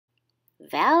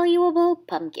Valuable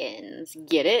pumpkins.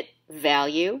 Get it?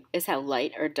 Value is how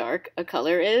light or dark a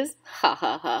color is. Ha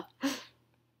ha ha.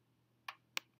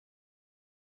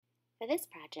 For this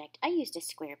project, I used a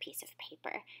square piece of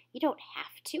paper. You don't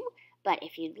have to, but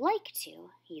if you'd like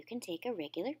to, you can take a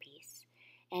regular piece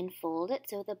and fold it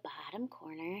so the bottom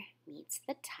corner meets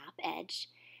the top edge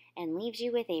and leaves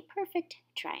you with a perfect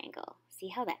triangle. See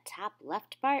how that top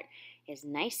left part is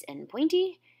nice and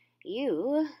pointy?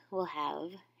 You will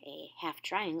have a half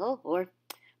triangle or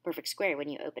perfect square when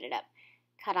you open it up.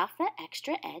 Cut off that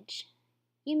extra edge.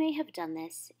 You may have done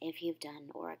this if you've done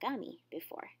origami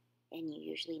before, and you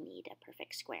usually need a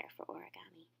perfect square for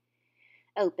origami.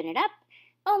 Open it up.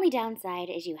 Only downside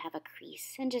is you have a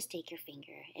crease, and just take your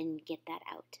finger and get that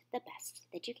out the best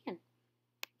that you can.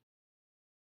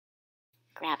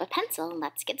 Grab a pencil and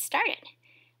let's get started.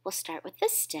 We'll start with the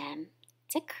stem.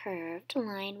 It's a curved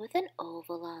line with an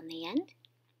oval on the end,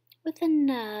 with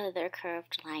another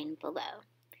curved line below.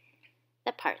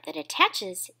 The part that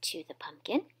attaches to the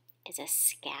pumpkin is a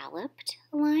scalloped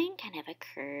line, kind of a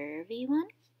curvy one.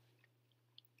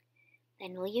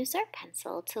 Then we'll use our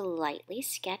pencil to lightly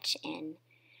sketch in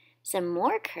some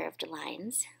more curved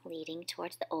lines leading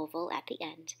towards the oval at the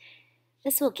end.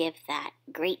 This will give that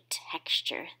great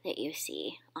texture that you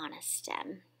see on a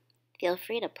stem. Feel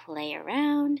free to play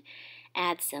around,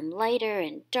 add some lighter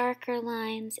and darker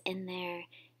lines in there.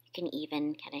 You can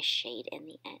even kind of shade in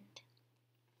the end.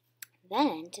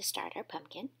 Then, to start our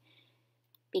pumpkin,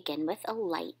 begin with a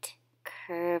light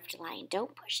curved line.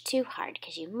 Don't push too hard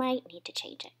because you might need to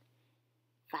change it.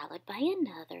 Followed by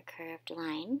another curved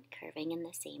line curving in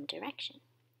the same direction.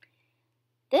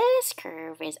 This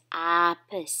curve is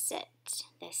opposite.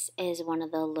 This is one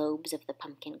of the lobes of the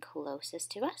pumpkin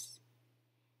closest to us.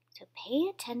 So pay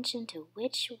attention to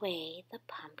which way the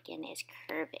pumpkin is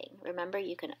curving. Remember,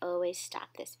 you can always stop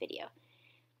this video.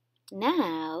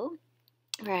 Now,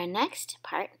 for our next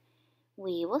part,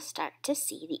 we will start to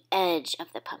see the edge of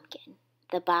the pumpkin.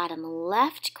 The bottom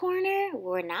left corner,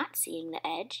 we're not seeing the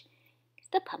edge.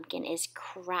 The pumpkin is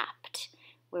cropped,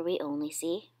 where we only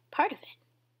see part of it.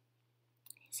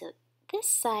 So this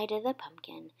side of the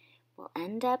pumpkin will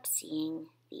end up seeing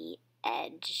the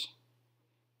edge.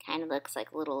 Kind of looks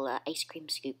like little ice cream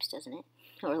scoops, doesn't it?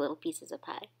 Or little pieces of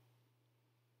pie.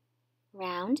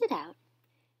 Round it out.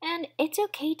 And it's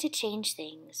okay to change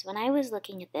things. When I was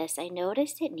looking at this, I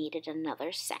noticed it needed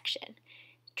another section.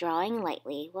 Drawing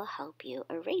lightly will help you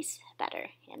erase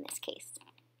better in this case.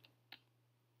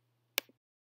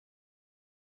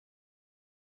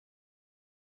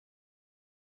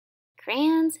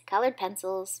 Crayons, colored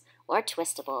pencils, or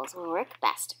twistables will work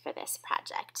best for this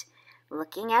project.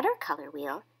 Looking at our color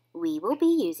wheel, we will be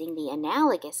using the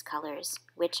analogous colors,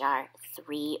 which are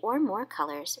 3 or more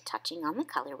colors touching on the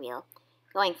color wheel,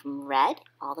 going from red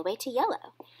all the way to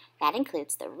yellow. That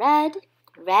includes the red,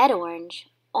 red-orange,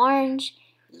 orange,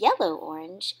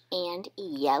 yellow-orange, and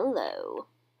yellow.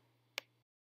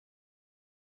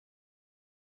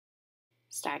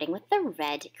 Starting with the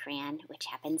red crayon, which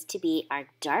happens to be our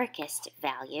darkest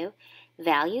value.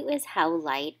 Value is how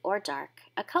light or dark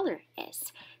a color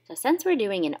is. So since we're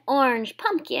doing an orange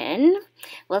pumpkin,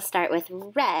 we'll start with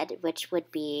red, which would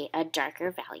be a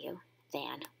darker value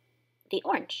than the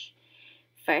orange.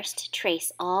 First,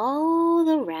 trace all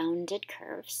the rounded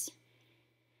curves.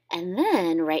 And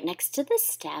then, right next to the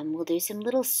stem, we'll do some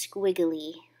little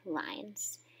squiggly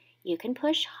lines. You can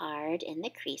push hard in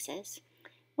the creases,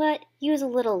 but use a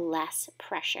little less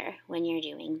pressure when you're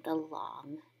doing the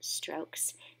long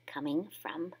strokes coming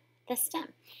from the stem.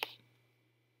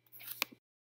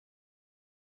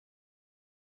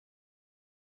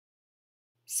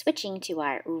 Switching to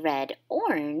our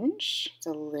red-orange, it's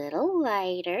a little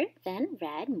lighter than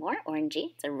red, more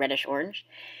orangey, it's a reddish-orange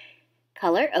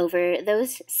color over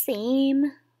those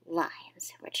same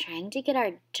lines. We're trying to get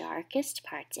our darkest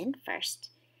parts in first.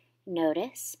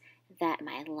 Notice that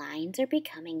my lines are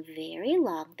becoming very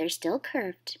long. They're still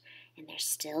curved, and they're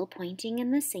still pointing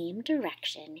in the same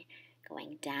direction,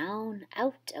 going down,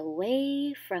 out,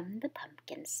 away from the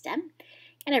pumpkin stem,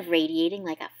 kind of radiating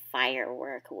like a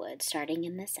firework would, starting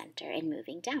in the center and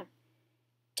moving down.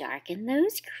 Darken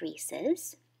those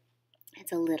creases.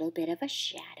 It's a little bit of a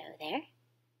shadow there.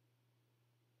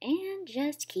 And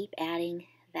just keep adding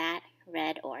that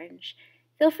red-orange.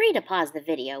 Feel free to pause the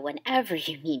video whenever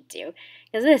you need to,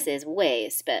 because this is way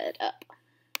sped up.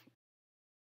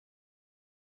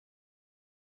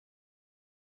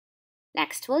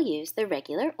 Next, we'll use the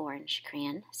regular orange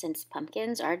crayon. Since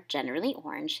pumpkins are generally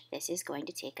orange, this is going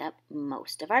to take up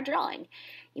most of our drawing.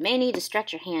 You may need to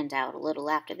stretch your hand out a little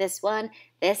after this one.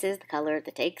 This is the color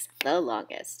that takes the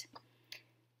longest.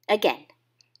 Again,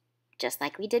 just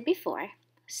like we did before,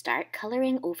 start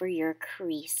coloring over your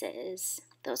creases,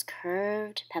 those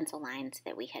curved pencil lines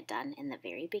that we had done in the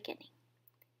very beginning.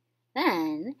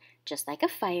 Then, just like a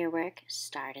firework,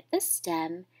 start at the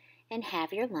stem and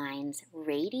have your lines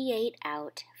radiate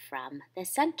out from the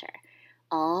center,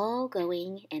 all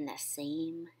going in the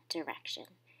same direction.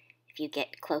 If you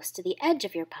get close to the edge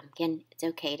of your pumpkin, it's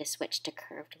okay to switch to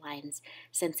curved lines,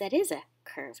 since that is a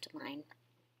curved line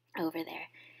over there.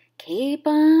 Keep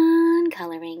on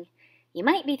coloring. You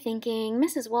might be thinking,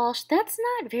 Mrs. Walsh, that's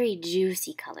not very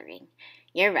juicy coloring.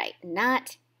 You're right,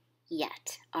 not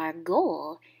yet. Our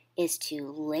goal is to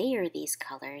layer these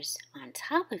colors on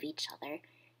top of each other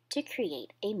to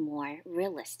create a more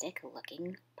realistic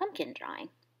looking pumpkin drawing.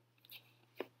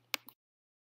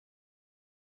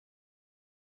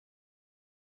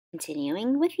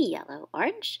 Continuing with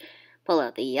yellow-orange, pull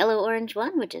out the yellow-orange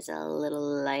one, which is a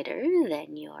little lighter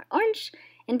than your orange,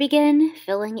 and begin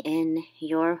filling in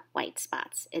your white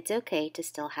spots. It's okay to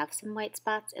still have some white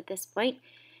spots at this point,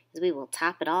 as we will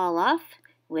top it all off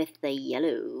with the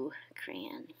yellow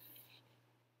crayon.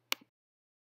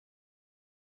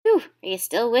 Whew, are you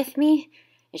still with me?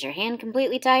 Is your hand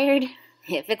completely tired?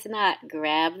 If it's not,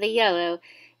 grab the yellow.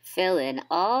 Fill in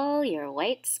all your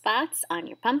white spots on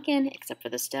your pumpkin, except for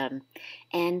the stem.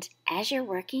 And as you're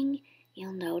working,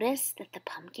 you'll notice that the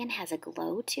pumpkin has a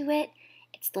glow to it.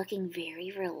 It's looking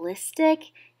very realistic.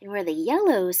 And where the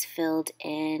yellow's filled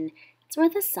in, that's where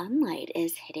the sunlight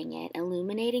is hitting it,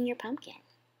 illuminating your pumpkin.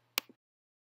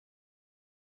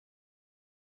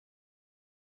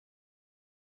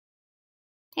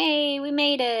 Hey, we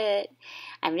made it!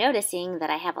 I'm noticing that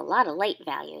I have a lot of light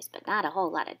values, but not a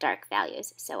whole lot of dark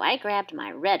values, so I grabbed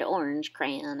my red-orange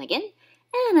crayon again,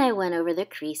 and I went over the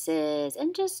creases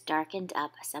and just darkened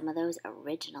up some of those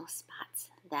original spots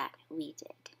that we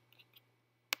did.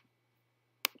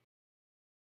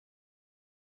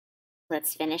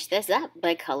 Let's finish this up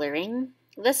by coloring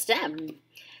the stem.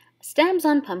 Stems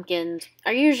on pumpkins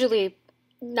are usually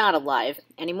not alive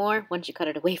anymore once you cut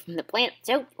it away from the plant,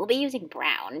 so we'll be using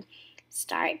brown.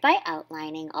 Start by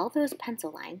outlining all those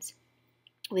pencil lines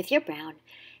with your brown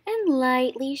and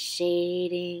lightly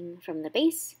shading from the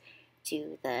base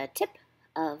to the tip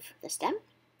of the stem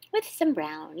with some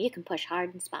brown. You can push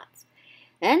hard in spots.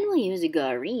 Then we'll use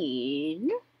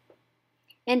green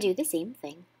and do the same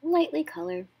thing, lightly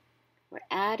color. We're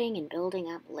adding and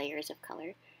building up layers of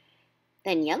color.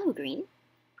 Then yellow-green.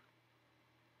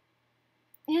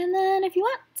 And then if you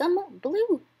want, some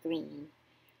blue-green.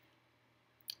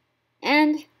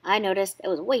 And I noticed it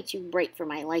was way too bright for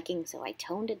my liking, so I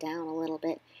toned it down a little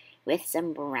bit with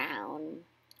some brown.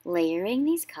 Layering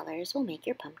these colors will make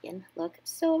your pumpkin look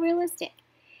so realistic.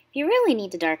 If you really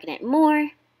need to darken it more,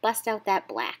 bust out that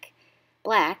black.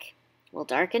 Black will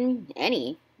darken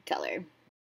any color.